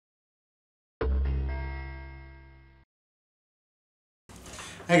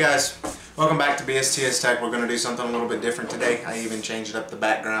Hey guys, welcome back to BSTSTech. We're going to do something a little bit different today. I even changed up the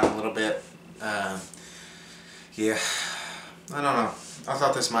background a little bit. Yeah, I don't know. I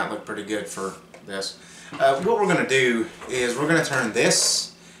thought this might look pretty good for this. What we're going to do is we're going to turn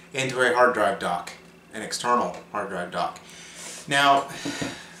this into a hard drive dock, an external hard drive dock. Now,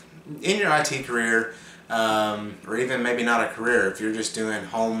 in your IT career, or even maybe not a career, if you're just doing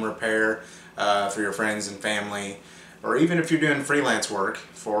home repair for your friends and family, or even if you're doing freelance work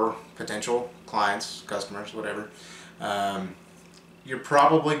for potential clients, customers, whatever, you're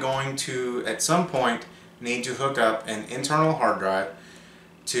probably going to, at some point, need to hook up an internal hard drive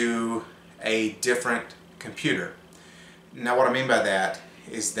to a different computer. Now what I mean by that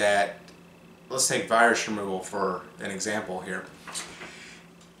is that, let's take virus removal for an example here.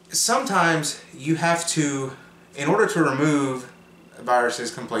 Sometimes you have to, in order to remove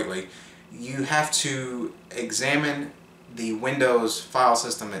viruses completely, you have to examine the Windows file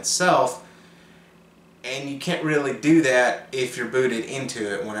system itself, and you can't really do that if you're booted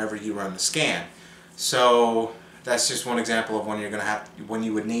into it whenever you run the scan. So that's just one example of when you're going to have, when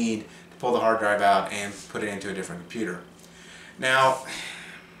you would need to pull the hard drive out and put it into a different computer. Now,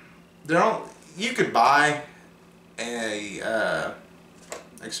 you could buy a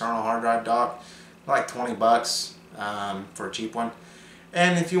external hard drive dock, like 20 bucks for a cheap one.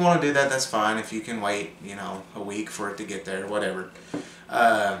 And if you want to do that, that's fine. If you can wait, you know, a week for it to get there, whatever.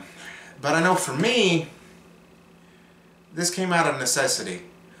 But I know for me, this came out of necessity.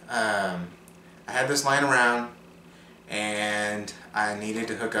 I had this laying around, and I needed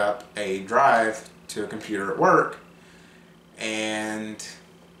to hook up a drive to a computer at work, and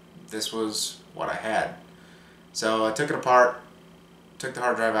this was what I had. So I took it apart, took the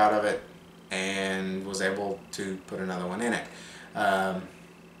hard drive out of it, and was able to put another one in it.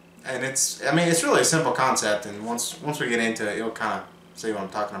 And it's really a simple concept, and once we get into it, you'll kind of see what I'm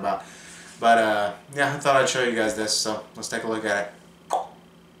talking about. But yeah, I thought I'd show you guys this, so let's take a look at it.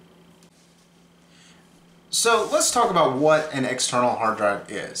 So let's talk about what an external hard drive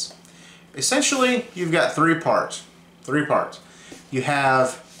is. Essentially, you've got three parts. You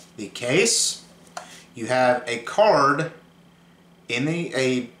have the case, you have a card in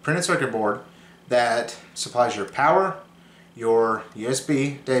a printed circuit board that supplies your power, your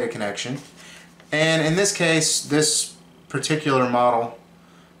USB data connection, and in this case, this particular model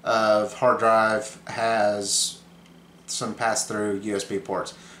of hard drive has some pass-through USB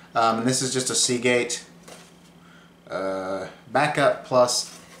ports. And this is just a Seagate backup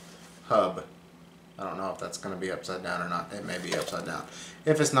plus hub. I don't know if that's going to be upside down or not. It may be upside down.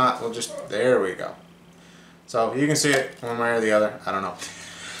 If it's not, we'll just, there we go. So you can see it one way or the other. I don't know.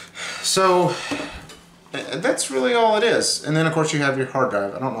 So that's really all it is. And then of course you have your hard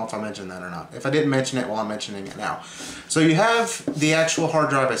drive. I don't know if I mentioned that or not. If I didn't mention it, well, I'm mentioning it now. So you have the actual hard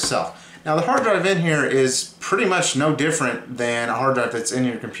drive itself. Now the hard drive in here is pretty much no different than a hard drive that's in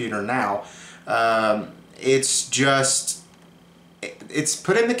your computer now. It's just, it's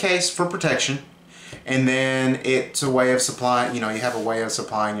put in the case for protection, and then it's a way of supplying, you know, you have a way of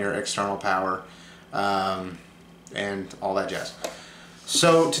supplying your external power and all that jazz.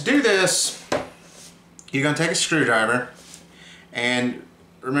 So to do this, you're going to take a screwdriver, and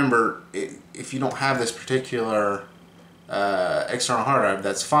remember, if you don't have this particular external hard drive,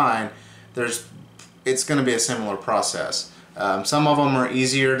 that's fine. It's going to be a similar process. Some of them are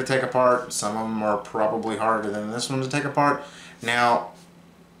easier to take apart, some of them are probably harder than this one to take apart. Now,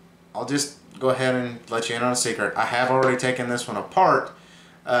 I'll just go ahead and let you in on a secret. I have already taken this one apart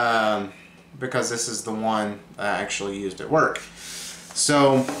because this is the one I actually used at work.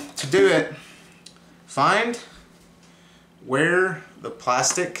 So, to do it, find where the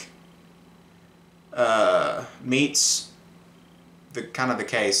plastic meets the kind of the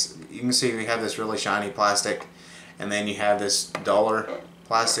case. You can see we have this really shiny plastic, and then you have this duller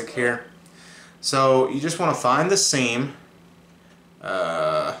plastic here. So you just want to find the seam.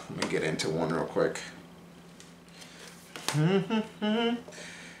 Let me get into one real quick. And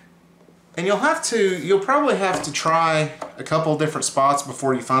you'll probably have to try a couple different spots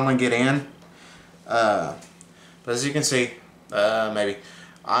before you finally get in. But as you can see, maybe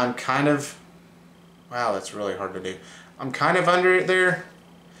I'm kind of, wow, that's really hard to do. I'm kind of under it there,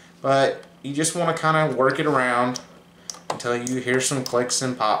 but you just want to kind of work it around until you hear some clicks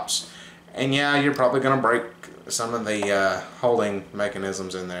and pops. And yeah, you're probably going to break some of the holding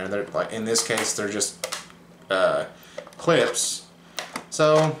mechanisms in there. They're like, in this case, they're just clips.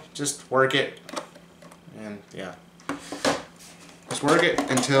 So just work it, and yeah, just work it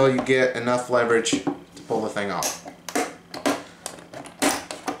until you get enough leverage to pull the thing off.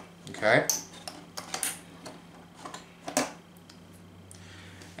 Okay.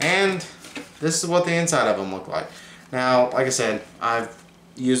 And this is what the inside of them look like. Now, like I said, I've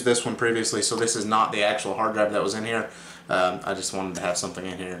used this one previously, so this is not the actual hard drive that was in here. I just wanted to have something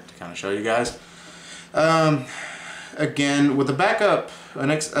in here to kind of show you guys. Again, with the backup,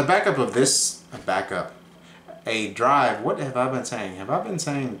 a drive, what have I been saying? Have I been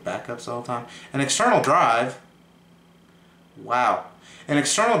saying backups all the time? An external drive, wow. An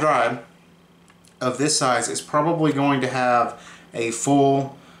external drive of this size is probably going to have a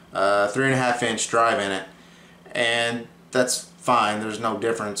full 3.5 inch drive in it, and that's fine. There's no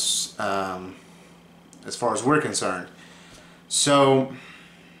difference as far as we're concerned. So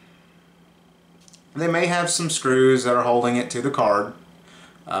they may have some screws that are holding it to the card,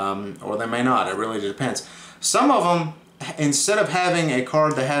 or they may not. It really depends. Some of them, instead of having a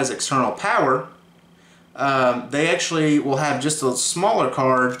card that has external power, they actually will have just a smaller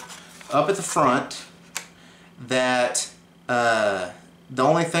card up at the front that the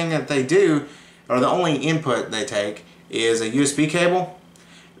only thing that they do, or the only input they take, is a USB cable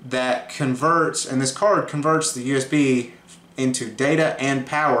that converts, and this card converts the USB into data and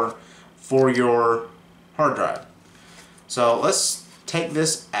power for your hard drive. So let's take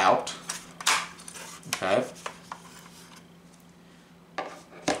this out. Okay.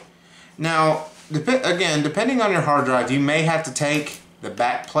 Now, again, depending on your hard drive, you may have to take the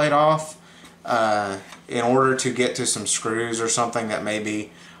back plate off in order to get to some screws or something that may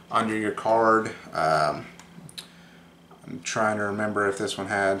be under your card. I'm trying to remember if this one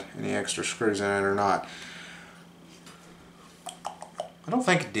had any extra screws in it or not. I don't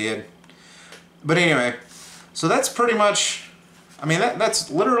think it did. But anyway, so that's pretty much, I mean, that's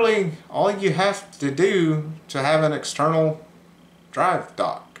literally all you have to do to have an external drive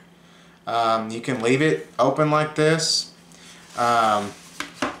dock. You can leave it open like this, and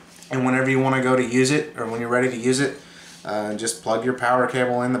whenever you want to go to use it, or when you're ready to use it, just plug your power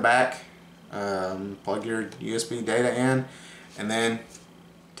cable in the back, plug your USB data in, and then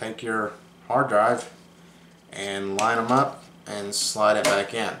take your hard drive and line them up and slide it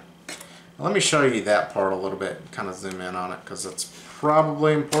back in. Now, let me show you that part a little bit, kind of zoom in on it, because it's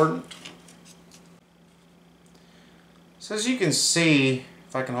probably important. So as you can see,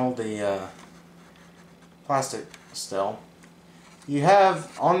 if I can hold the plastic still, you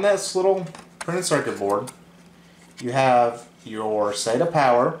have on this little printed circuit board, you have your SATA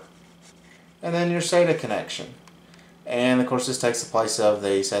power and then your SATA connection. And of course this takes the place of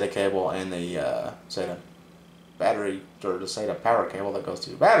the SATA cable and the SATA battery, or the SATA power cable that goes to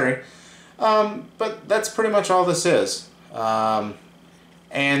your battery. But that's pretty much all this is. And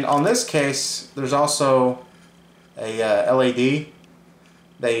on this case, there's also a LED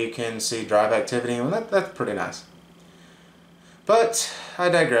that you can see drive activity, and that's pretty nice. But I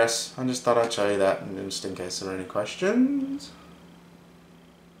digress. I just thought I'd show you that, just in case there are any questions.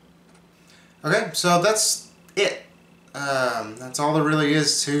 Okay, so that's it. That's all there really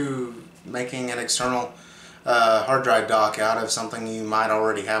is to making an external hard drive dock out of something you might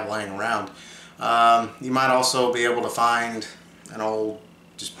already have laying around. You might also be able to find an old,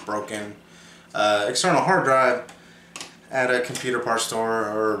 just broken external hard drive at a computer parts store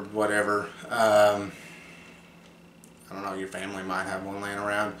or whatever. I don't know, your family might have one laying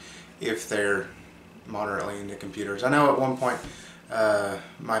around if they're moderately into computers. I know at one point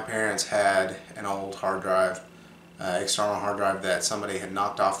my parents had an old hard drive, external hard drive, that somebody had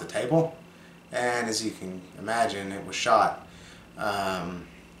knocked off the table, and as you can imagine, it was shot.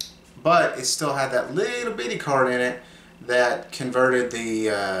 But it still had that little bitty card in it that converted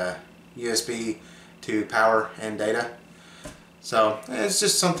the USB to power and data. So it's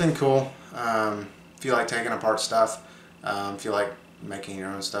just something cool. If you like taking apart stuff, if you like making your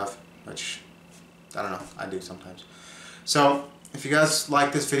own stuff, which I don't know, I do sometimes. So if you guys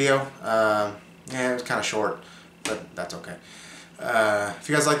like this video, yeah, it was kind of short, but that's okay. If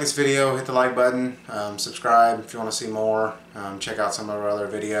you guys like this video, hit the like button, subscribe if you want to see more, check out some of our other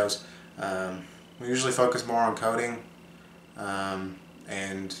videos. We usually focus more on coding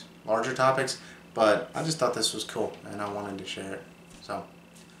and larger topics, but I just thought this was cool and I wanted to share it. So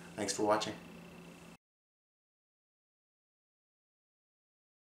thanks for watching.